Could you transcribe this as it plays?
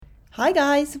Hi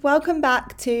guys, welcome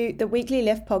back to the Weekly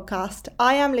Lift podcast.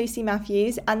 I am Lucy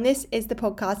Matthews and this is the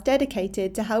podcast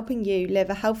dedicated to helping you live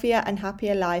a healthier and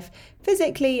happier life,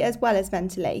 physically as well as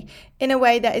mentally, in a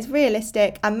way that is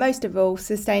realistic and most of all,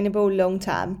 sustainable long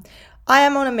term. I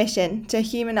am on a mission to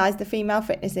humanise the female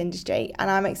fitness industry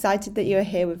and I'm excited that you are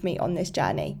here with me on this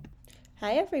journey.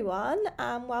 Hey everyone,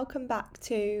 and welcome back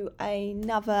to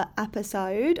another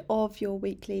episode of your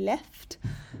Weekly Lift.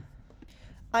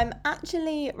 I'm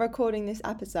actually recording this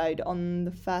episode on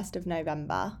the 1st of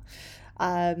November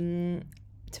to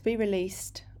be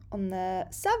released on the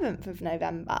 7th of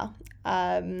November,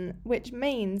 which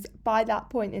means by that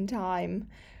point in time,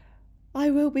 I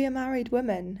will be a married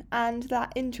woman. And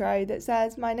that intro that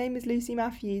says, "My name is Lucy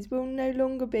Matthews," will no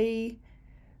longer be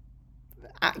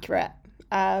accurate.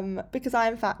 Because I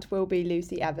in fact will be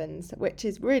Lucy Evans, which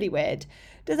is really weird.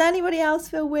 Does anybody else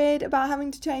feel weird about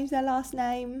having to change their last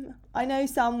name? I know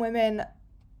some women,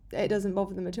 it doesn't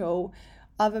bother them at all.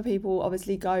 Other people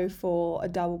obviously go for a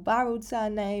double-barreled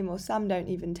surname, or some don't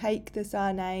even take the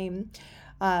surname.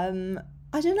 I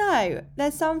don't know.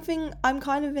 There's something, I'm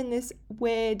kind of in this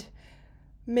weird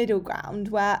middle ground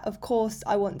where of course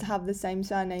I want to have the same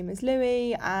surname as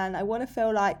Louis and I want to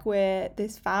feel like we're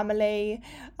this family,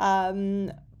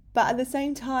 but at the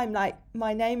same time, like,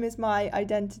 my name is my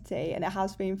identity and it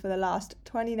has been for the last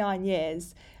 29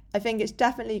 years. I think it's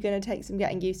definitely going to take some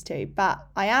getting used to, but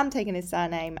I am taking his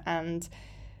surname and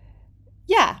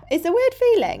yeah, it's a weird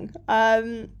feeling.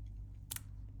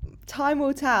 Time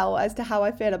will tell as to how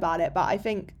I feel about it, but I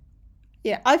think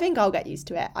I'll get used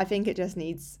to it.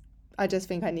 I just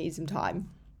think I need some time.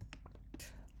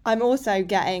 I'm also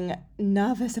getting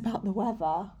nervous about the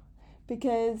weather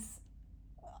because,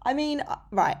 I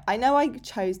know I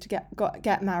chose to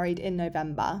get married in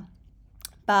November,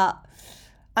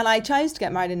 and I chose to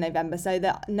get married in November so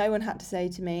that no one had to say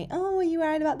to me, "Oh, are you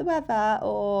worried about the weather?"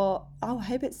 or, "Oh, I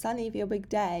hope it's sunny for your big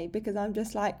day," because I'm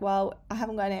just like, well, I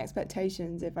haven't got any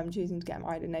expectations if I'm choosing to get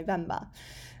married in November.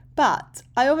 But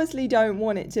I obviously don't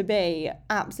want it to be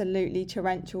absolutely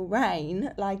torrential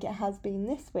rain like it has been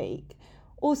this week.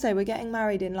 Also, we're getting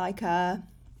married in like a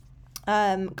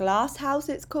glass house,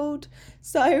 it's called.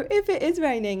 So if it is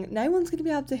raining, no one's going to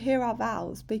be able to hear our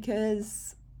vows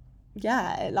because,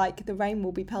 the rain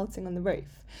will be pelting on the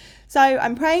roof. So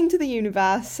I'm praying to the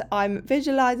universe. I'm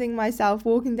visualising myself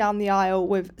walking down the aisle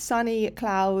with sun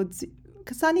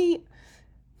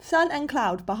and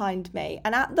cloud behind me,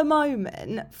 and at the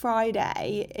moment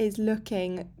Friday is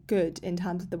looking good in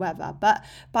terms of the weather, but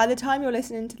by the time you're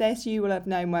listening to this you will have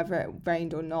known whether it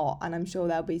rained or not, and I'm sure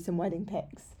there'll be some wedding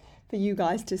pics for you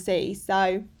guys to see,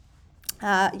 so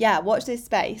watch this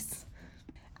space.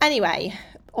 Anyway,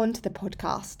 on to the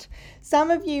podcast. Some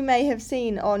of you may have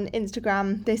seen on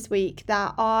Instagram this week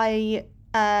that I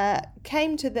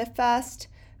came to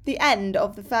the end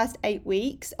of the first 8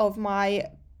 weeks of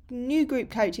my new group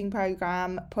coaching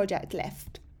program, Project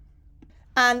Lift.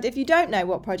 And if you don't know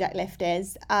what Project Lift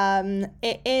is,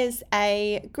 it is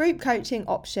a group coaching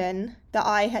option that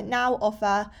I now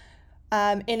offer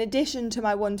in addition to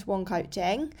my one-to-one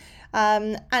coaching.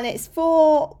 And it's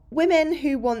for women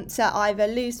who want to either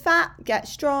lose fat, get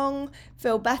strong,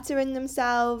 feel better in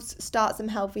themselves, start some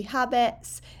healthy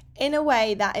habits in a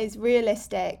way that is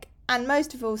realistic and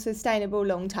most of all sustainable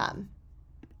long term.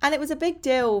 And it was a big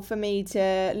deal for me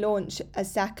to launch a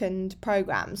second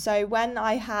program. So when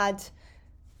I had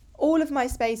all of my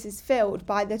spaces filled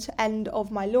by the end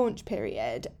of my launch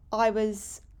period, I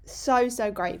was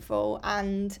so grateful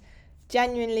and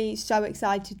genuinely so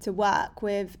excited to work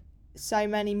with so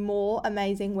many more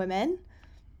amazing women.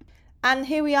 And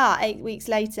here we are 8 weeks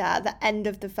later at the end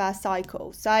of the first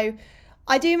cycle. So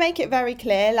I do make it very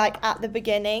clear, like at the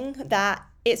beginning, that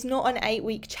it's not an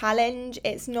 8-week challenge.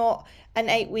 It's not an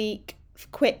 8-week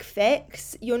quick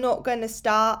fix. You're not going to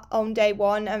start on day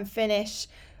 1 and finish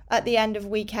at the end of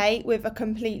week 8 with a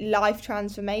complete life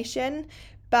transformation.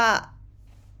 But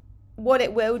what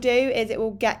it will do is it will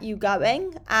get you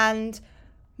going. And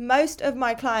most of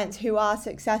my clients who are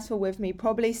successful with me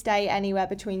probably stay anywhere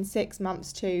between 6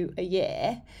 months to a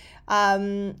year.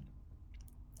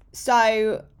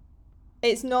 So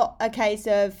it's not a case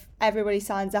of everybody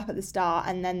signs up at the start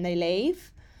and then they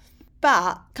leave.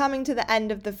 But coming to the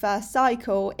end of the first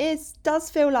cycle does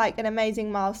feel like an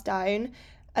amazing milestone,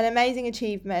 an amazing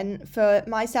achievement for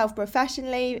myself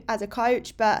professionally as a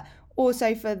coach, but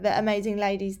also for the amazing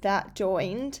ladies that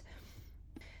joined.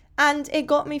 And it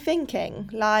got me thinking,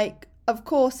 like, of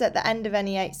course, at the end of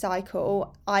any 8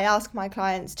 cycle, I ask my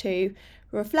clients to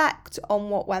reflect on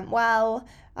what went well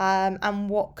and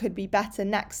what could be better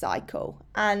next cycle.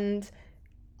 And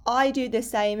I do the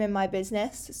same in my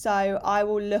business. So I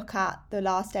will look at the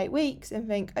last 8 weeks and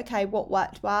think, okay, what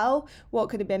worked well? What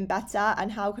could have been better?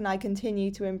 And how can I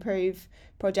continue to improve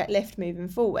Project Lift moving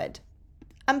forward?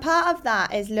 And part of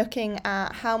that is looking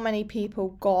at how many people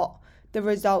got the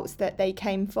results that they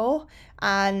came for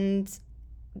and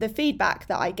the feedback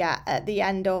that I get at the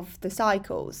end of the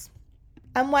cycles.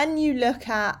 And when you look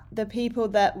at the people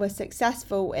that were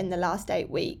successful in the last 8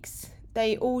 weeks,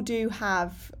 they all do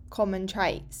have common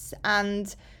traits.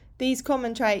 And these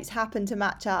common traits happen to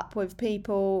match up with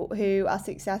people who are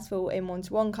successful in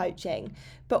one-to-one coaching,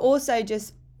 but also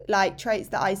just like traits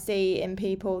that I see in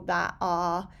people that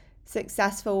are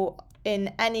successful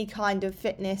in any kind of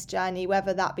fitness journey,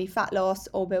 whether that be fat loss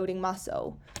or building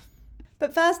muscle.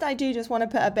 But first, I do just want to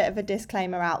put a bit of a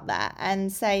disclaimer out there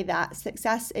and say that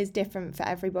success is different for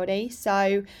everybody.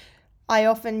 So I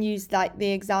often use like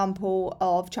the example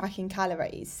of tracking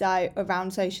calories, so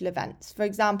around social events. For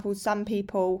example, some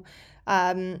people,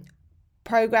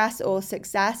 progress or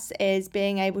success is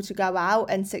being able to go out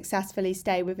and successfully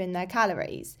stay within their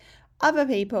calories. Other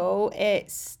people,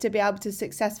 it's to be able to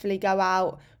successfully go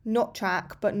out, not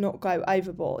track, but not go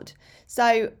overboard.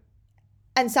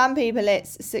 And some people,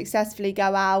 it's successfully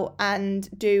go out and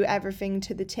do everything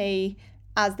to the T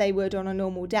as they would on a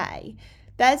normal day.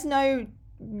 There's no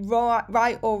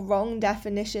right or wrong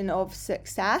definition of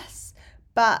success,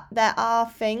 but there are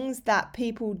things that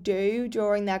people do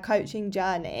during their coaching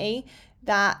journey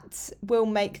that will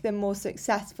make them more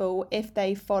successful if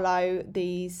they follow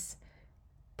these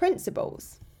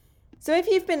principles. So if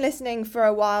you've been listening for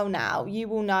a while now, you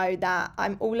will know that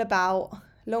I'm all about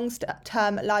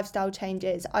long-term lifestyle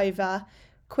changes over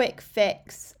quick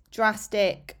fix,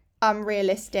 drastic,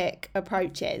 unrealistic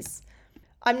approaches.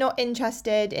 I'm not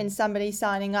interested in somebody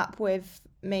signing up with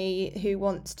me who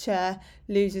wants to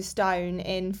lose a stone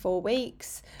in 4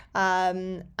 weeks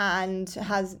and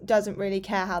doesn't really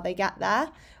care how they get there.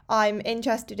 I'm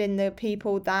interested in the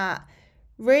people that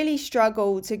really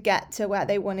struggle to get to where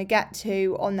they want to get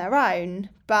to on their own,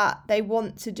 but they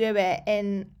want to do it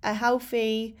in a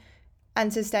healthy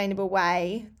and sustainable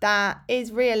way that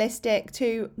is realistic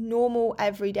to normal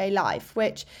everyday life,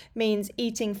 which means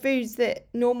eating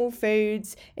normal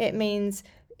foods. It means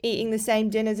eating the same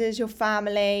dinners as your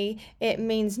family. It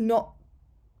means not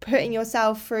putting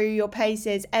yourself through your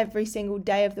paces every single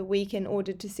day of the week in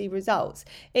order to see results.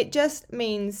 It just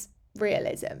means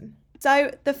realism.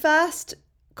 So the first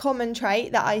common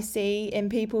trait that I see in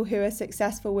people who are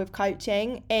successful with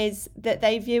coaching is that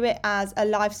they view it as a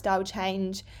lifestyle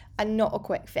change and not a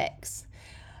quick fix.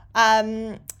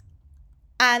 And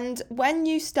when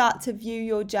you start to view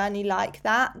your journey like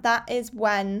that, that is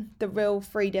when the real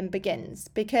freedom begins.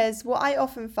 Because what I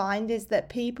often find is that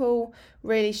people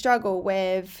really struggle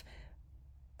with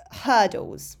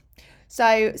hurdles.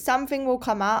 So something will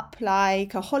come up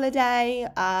like a holiday,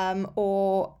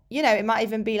 or, it might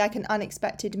even be like an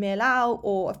unexpected meal out,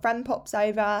 or a friend pops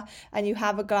over and you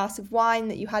have a glass of wine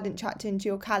that you hadn't tracked into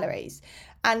your calories.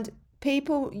 And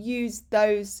people use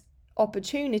those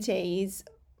opportunities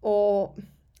or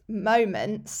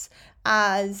moments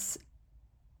as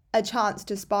a chance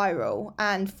to spiral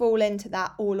and fall into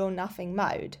that all or nothing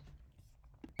mode.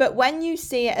 But when you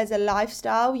see it as a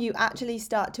lifestyle, you actually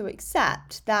start to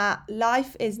accept that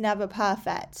life is never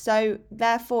perfect. So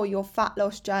therefore, your fat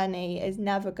loss journey is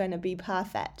never going to be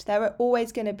perfect. There are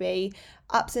always going to be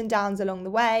ups and downs along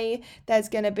the way. There's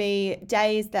going to be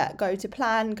days that go to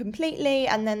plan completely,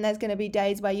 and then there's going to be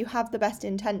days where you have the best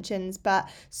intentions, but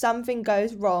something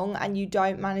goes wrong and you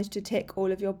don't manage to tick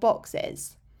all of your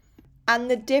boxes. And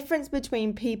the difference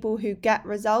between people who get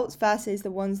results versus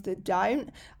the ones that don't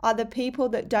are the people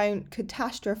that don't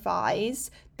catastrophize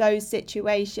those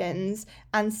situations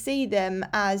and see them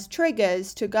as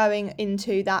triggers to going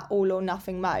into that all or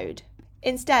nothing mode.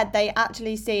 Instead, they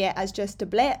actually see it as just a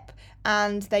blip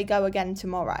and they go again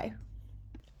tomorrow.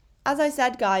 As I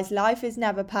said, guys, life is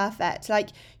never perfect. Like,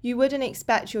 you wouldn't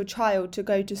expect your child to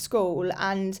go to school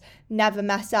and never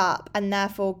mess up and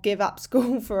therefore give up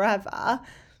school forever.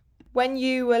 When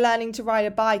you were learning to ride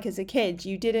a bike as a kid,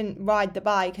 you didn't ride the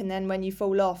bike and then when you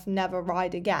fall off, never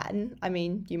ride again. I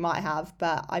mean, you might have,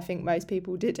 but I think most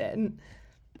people didn't.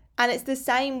 And it's the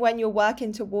same when you're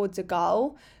working towards a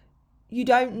goal. You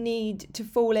don't need to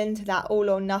fall into that all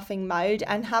or nothing mode,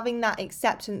 and having that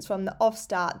acceptance from the off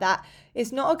start that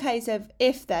it's not a case of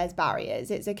if there's barriers,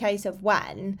 it's a case of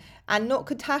when, and not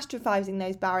catastrophizing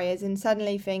those barriers and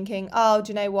suddenly thinking, oh,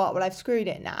 do you know what? Well, I've screwed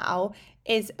it now,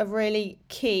 is a really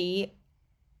key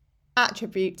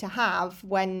attribute to have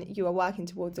when you are working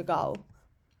towards a goal.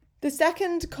 The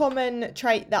second common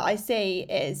trait that I see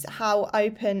is how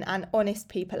open and honest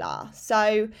people are.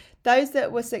 So those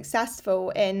that were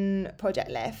successful in Project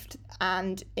Lift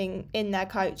and in their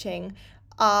coaching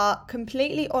are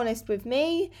completely honest with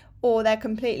me, or they're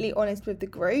completely honest with the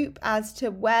group as to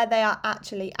where they are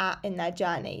actually at in their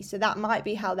journey. So that might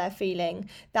be how they're feeling.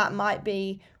 That might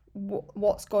be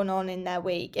what's gone on in their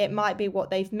week. It might be what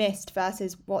they've missed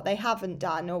versus what they haven't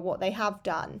done or what they have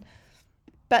done.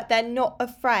 But they're not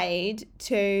afraid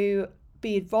to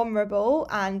be vulnerable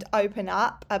and open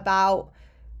up about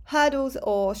hurdles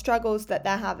or struggles that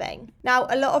they're having. Now,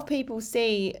 a lot of people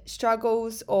see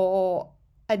struggles or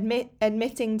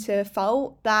admitting to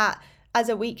fault that as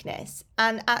a weakness,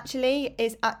 and actually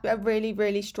is a really,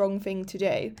 really strong thing to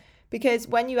do, because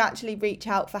when you actually reach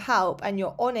out for help and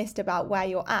you're honest about where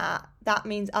you're at, that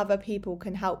means other people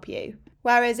can help you.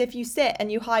 Whereas if you sit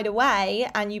and you hide away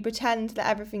and you pretend that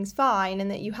everything's fine and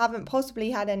that you haven't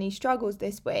possibly had any struggles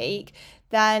this week,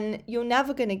 then you're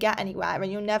never going to get anywhere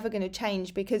and you're never going to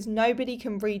change, because nobody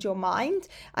can read your mind,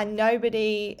 and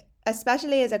nobody,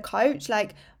 especially as a coach,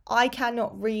 like I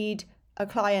cannot read a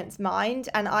client's mind,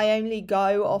 and I only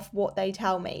go off what they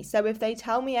tell me. So if they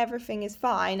tell me everything is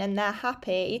fine and they're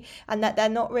happy and that they're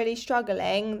not really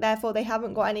struggling, therefore they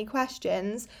haven't got any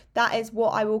questions, that is what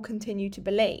I will continue to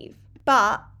believe.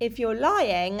 But if you're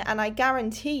lying, and I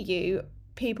guarantee you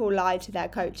people lie to their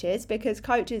coaches, because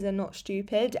coaches are not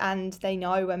stupid and they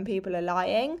know when people are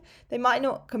lying. They might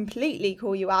not completely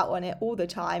call you out on it all the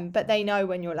time, but they know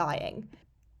when you're lying.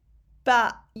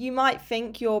 But you might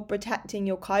think you're protecting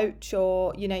your coach,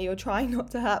 or, you're trying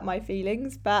not to hurt my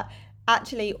feelings, but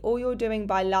actually all you're doing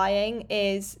by lying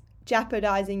is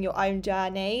jeopardizing your own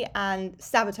journey and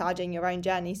sabotaging your own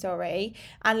journey,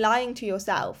 and lying to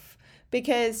yourself.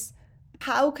 Because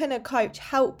how can a coach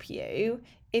help you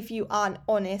if you aren't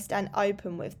honest and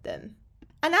open with them?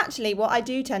 And actually, what I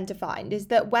do tend to find is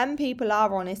that when people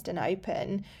are honest and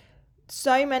open,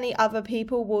 so many other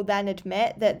people will then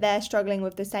admit that they're struggling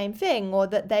with the same thing, or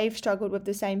that they've struggled with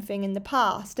the same thing in the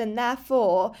past. And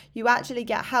therefore, you actually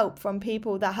get help from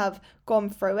people that have gone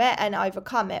through it and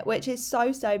overcome it, which is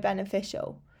so, so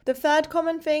beneficial. The third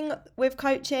common thing with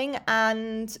coaching,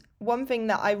 and one thing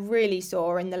that I really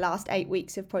saw in the last 8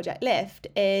 weeks of Project Lift,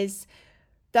 is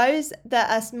those that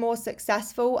are more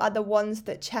successful are the ones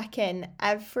that check in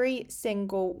every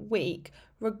single week,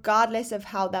 regardless of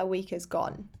how their week has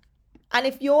gone. And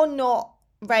if you're not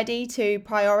ready to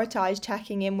prioritize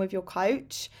checking in with your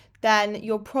coach, then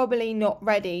you're probably not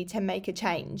ready to make a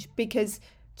change, because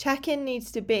check-in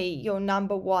needs to be your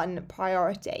number one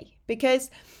priority. Because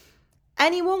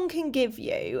anyone can give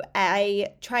you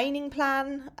a training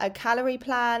plan, a calorie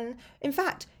plan. In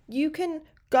fact, you can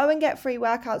go and get free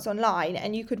workouts online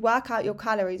and you could work out your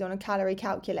calories on a calorie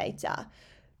calculator.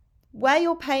 Where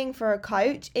you're paying for a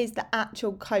coach is the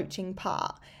actual coaching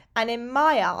part. And in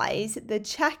my eyes, the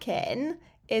check-in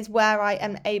is where I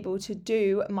am able to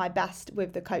do my best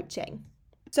with the coaching.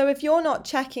 So if you're not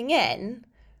checking in,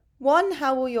 one,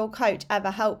 how will your coach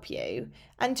ever help you?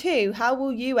 And two, how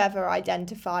will you ever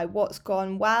identify what's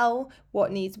gone well,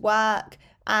 what needs work,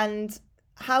 and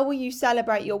how will you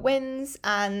celebrate your wins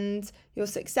and your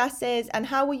successes, and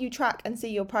how will you track and see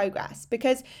your progress?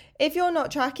 Because if you're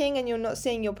not tracking and you're not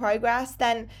seeing your progress,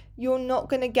 then you're not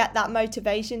going to get that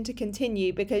motivation to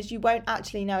continue, because you won't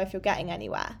actually know if you're getting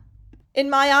anywhere. In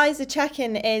my eyes, a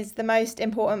check-in is the most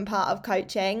important part of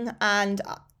coaching, and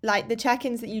like the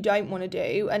check-ins that you don't want to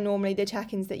do are normally the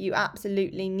check-ins that you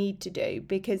absolutely need to do,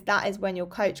 because that is when your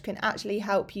coach can actually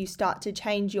help you start to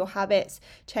change your habits,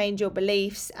 change your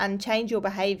beliefs, and change your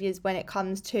behaviors when it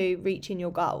comes to reaching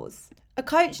your goals. A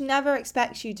coach never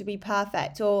expects you to be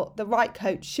perfect, or the right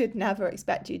coach should never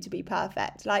expect you to be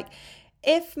perfect. Like,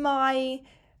 if my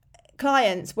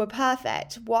clients were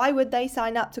perfect, why would they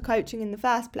sign up to coaching in the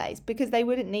first place? Because they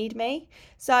wouldn't need me.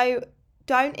 So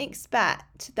don't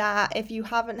expect that if you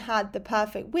haven't had the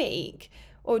perfect week,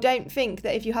 or don't think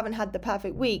that if you haven't had the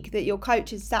perfect week that your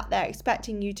coach is sat there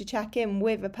expecting you to check in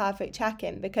with a perfect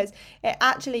check-in, because it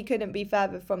actually couldn't be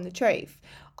further from the truth.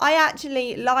 I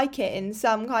actually like it in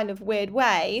some kind of weird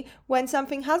way when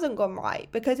something hasn't gone right,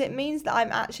 because it means that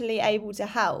I'm actually able to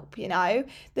help,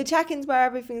 The check-ins where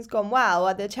everything's gone well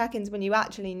are the check-ins when you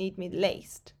actually need me the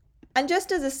least. And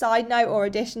just as a side note or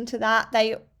addition to that,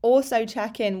 they also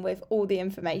check in with all the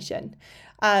information.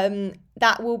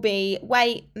 That will be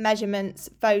weight, measurements,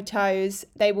 photos.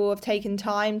 They will have taken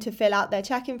time to fill out their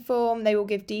check-in form. They will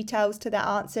give details to their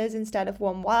answers instead of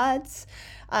one words.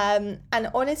 And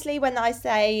honestly, when I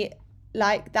say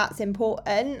like that's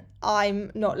important,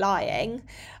 I'm not lying.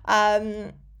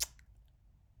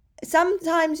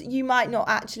 Sometimes you might not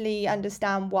actually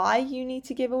understand why you need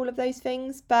to give all of those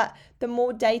things, but the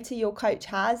more data your coach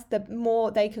has, the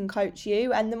more they can coach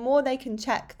you, and the more they can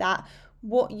check that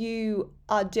what you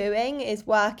are doing is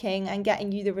working and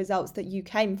getting you the results that you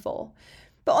came for.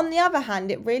 But on the other hand,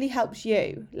 it really helps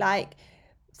you. Like,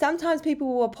 sometimes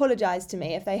people will apologize to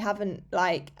me if they haven't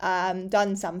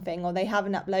done something or they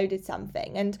haven't uploaded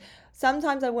something. And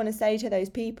sometimes I want to say to those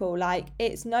people, like,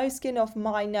 it's no skin off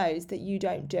my nose that you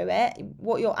don't do it.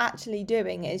 What you're actually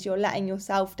doing is you're letting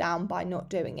yourself down by not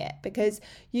doing it, because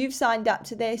you've signed up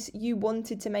to this, you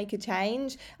wanted to make a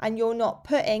change, and you're not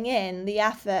putting in the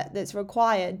effort that's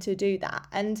required to do that.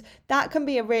 And that can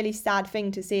be a really sad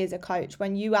thing to see as a coach,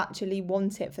 when you actually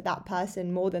want it for that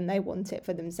person more than they want it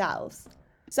for themselves.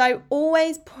 So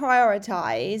always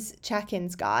prioritize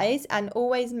check-ins, guys, and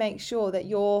always make sure that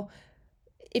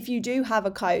if you do have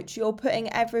a coach, you're putting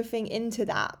everything into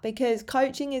that, because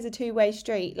coaching is a two-way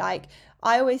street. Like,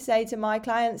 I always say to my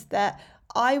clients that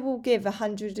I will give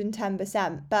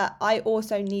 110%, but I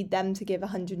also need them to give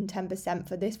 110%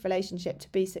 for this relationship to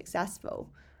be successful.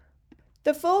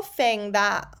 The fourth thing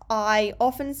that I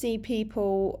often see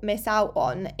people miss out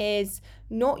on is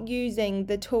not using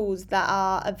the tools that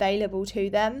are available to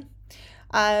them.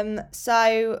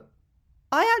 So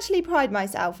I actually pride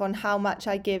myself on how much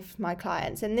I give my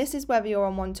clients, and this is whether you're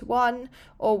on one-to-one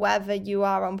or whether you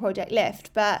are on Project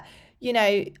Lift. But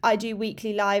I do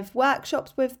weekly live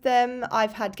workshops with them.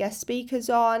 I've had guest speakers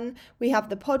on. We have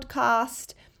the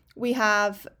podcast. We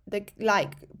have the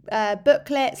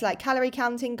booklets, like calorie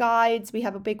counting guides. We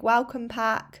have a big welcome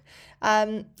pack.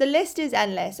 The list is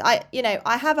endless. I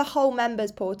have a whole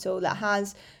members portal that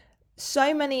has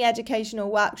so many educational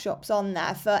workshops on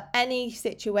there for any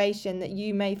situation that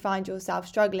you may find yourself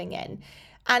struggling in.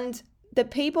 And the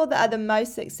people that are the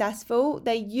most successful,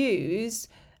 they use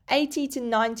 80 to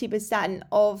 90%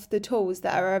 of the tools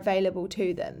that are available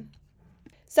to them.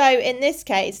 So in this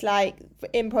case, like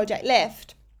in Project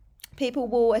Lift, people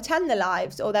will attend the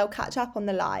lives, or they'll catch up on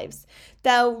the lives.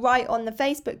 They'll write on the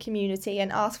Facebook community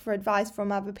and ask for advice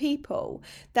from other people.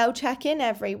 They'll check in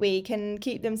every week and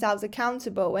keep themselves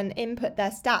accountable and input their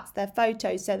stats, their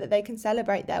photos, so that they can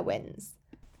celebrate their wins.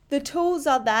 The tools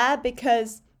are there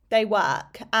because they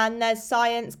work, and there's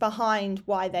science behind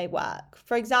why they work.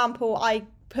 For example, I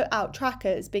put out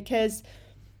trackers because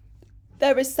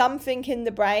there is something in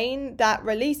the brain that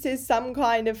releases some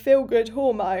kind of feel-good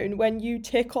hormone when you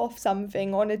tick off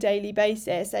something on a daily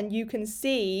basis, and you can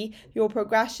see your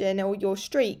progression or your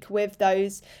streak with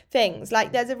those things.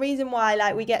 Like, there's a reason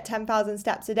why we get 10,000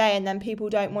 steps a day and then people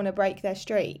don't want to break their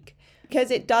streak,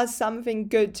 because it does something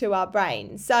good to our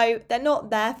brain. So they're not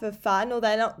there for fun, or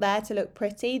they're not there to look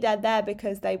pretty. They're there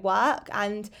because they work,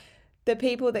 and the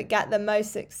people that get the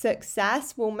most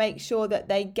success will make sure that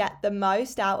they get the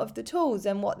most out of the tools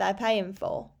and what they're paying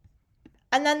for.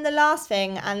 And then the last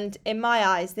thing, and in my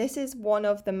eyes, this is one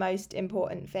of the most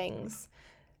important things,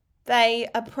 they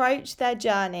approach their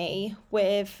journey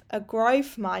with a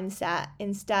growth mindset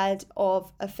instead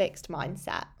of a fixed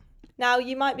mindset. Now,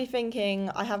 you might be thinking,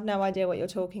 I have no idea what you're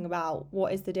talking about.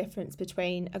 What is the difference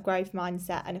between a growth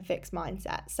mindset and a fixed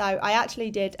mindset? So I actually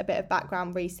did a bit of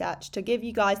background research to give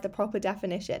you guys the proper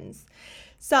definitions.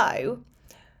 So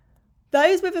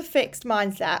those with a fixed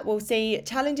mindset will see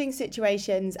challenging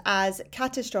situations as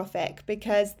catastrophic,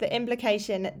 because the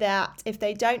implication that if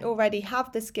they don't already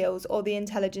have the skills or the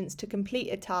intelligence to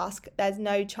complete a task, there's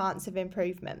no chance of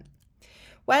improvement.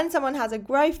 When someone has a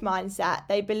growth mindset,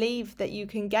 they believe that you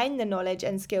can gain the knowledge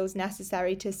and skills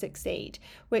necessary to succeed,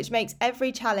 which makes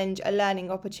every challenge a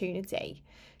learning opportunity.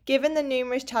 Given the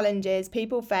numerous challenges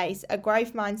people face, a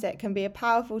growth mindset can be a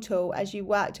powerful tool as you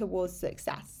work towards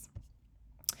success.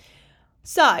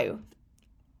 So,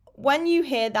 when you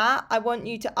hear that, I want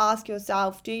you to ask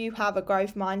yourself, do you have a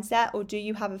growth mindset, or do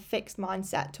you have a fixed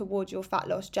mindset towards your fat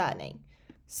loss journey?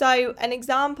 So an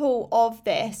example of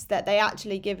this that they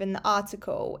actually give in the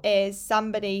article is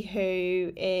somebody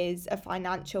who is a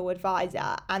financial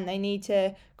advisor, and they need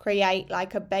to create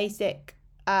like a basic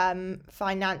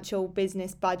financial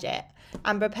business budget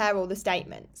and prepare all the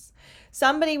statements.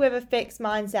 Somebody with a fixed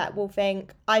mindset will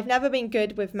think, I've never been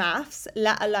good with maths,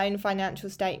 let alone financial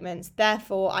statements,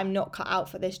 therefore I'm not cut out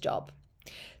for this job.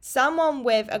 Someone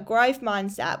with a growth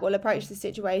mindset will approach the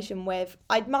situation with,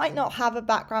 I might not have a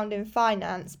background in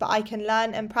finance, but I can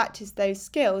learn and practice those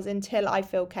skills until I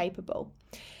feel capable.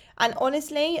 And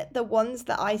honestly, the ones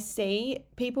that I see,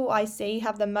 people I see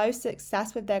have the most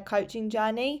success with their coaching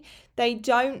journey, they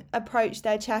don't approach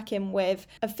their check-in with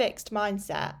a fixed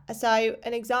mindset. So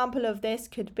an example of this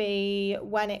could be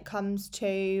when it comes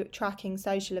to tracking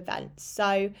social events.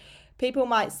 So People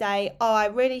might say, oh, I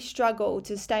really struggle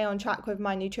to stay on track with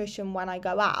my nutrition when I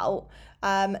go out.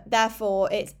 Therefore,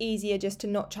 it's easier just to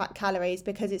not track calories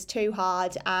because it's too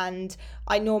hard and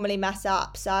I normally mess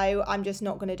up, so I'm just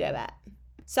not going to do it.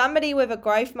 Somebody with a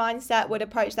growth mindset would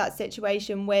approach that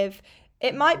situation with,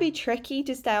 it might be tricky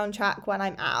to stay on track when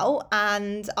I'm out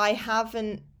and I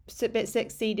haven't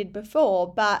succeeded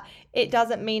before, but it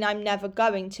doesn't mean I'm never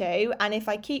going to. And if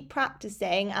I keep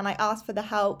practicing and I ask for the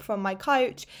help from my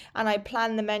coach and I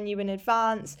plan the menu in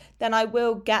advance, then I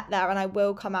will get there and I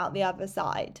will come out the other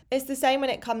side. It's the same when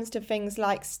it comes to things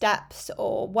like steps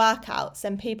or workouts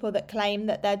and people that claim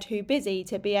that they're too busy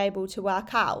to be able to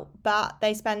work out, but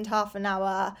they spend half an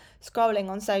hour scrolling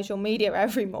on social media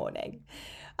every morning.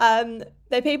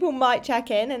 The people might check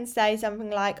in and say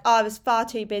something like, oh, I was far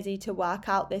too busy to work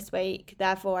out this week,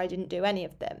 therefore I didn't do any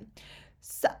of them.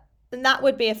 And that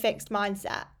would be a fixed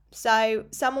mindset. So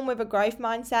someone with a growth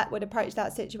mindset would approach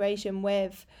that situation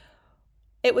with,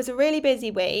 it was a really busy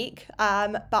week,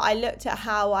 but I looked at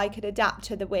how I could adapt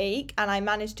to the week and I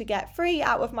managed to get 3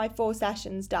 out of my 4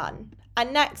 sessions done.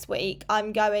 And next week,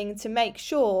 I'm going to make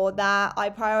sure that I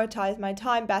prioritize my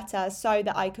time better so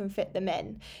that I can fit them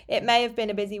in. It may have been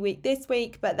a busy week this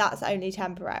week, but that's only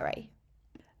temporary.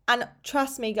 And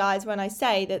trust me, guys, when I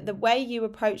say that the way you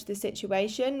approach the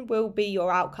situation will be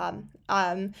your outcome.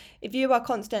 If you are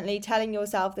constantly telling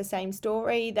yourself the same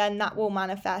story, then that will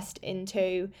manifest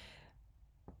into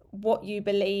what you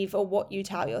believe or what you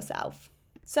tell yourself.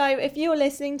 So if you're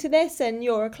listening to this and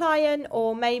you're a client,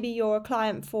 or maybe you're a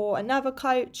client for another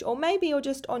coach, or maybe you're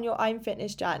just on your own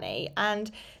fitness journey and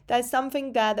there's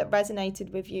something there that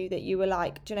resonated with you that you were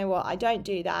like, do you know what, I don't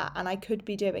do that and I could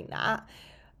be doing that,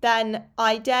 then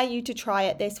I dare you to try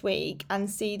it this week and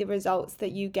see the results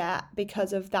that you get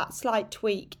because of that slight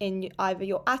tweak in either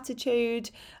your attitude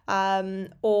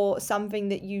or something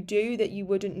that you do that you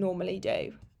wouldn't normally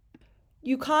do.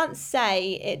 You can't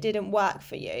say it didn't work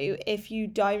for you if you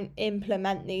don't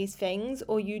implement these things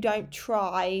or you don't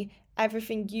try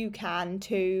everything you can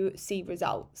to see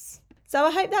results. So I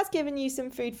hope that's given you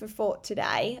some food for thought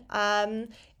today.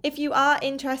 If you are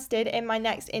interested in my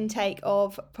next intake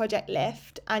of Project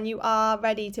Lift and you are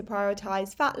ready to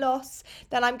prioritize fat loss,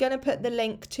 then I'm going to put the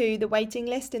link to the waiting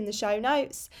list in the show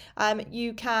notes.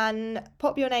 You can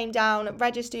pop your name down,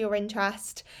 register your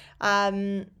interest,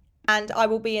 and I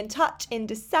will be in touch in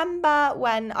December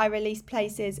when I release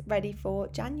places ready for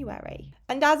January.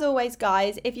 And as always,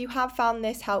 guys, if you have found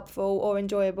this helpful or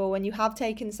enjoyable and you have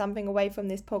taken something away from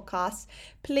this podcast,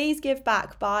 please give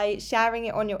back by sharing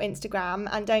it on your Instagram.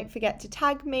 And don't forget to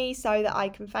tag me so that I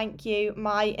can thank you.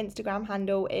 My Instagram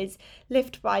handle is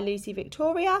Lift by Lucy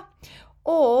Victoria.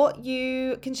 Or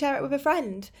you can share it with a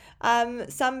friend,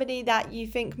 somebody that you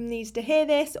think needs to hear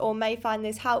this or may find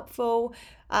this helpful,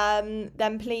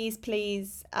 then please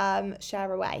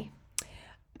share away.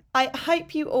 I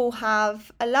hope you all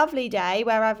have a lovely day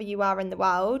wherever you are in the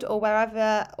world or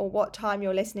wherever or what time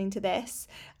you're listening to this,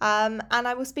 and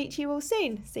I will speak to you all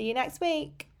soon. See you next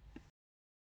week.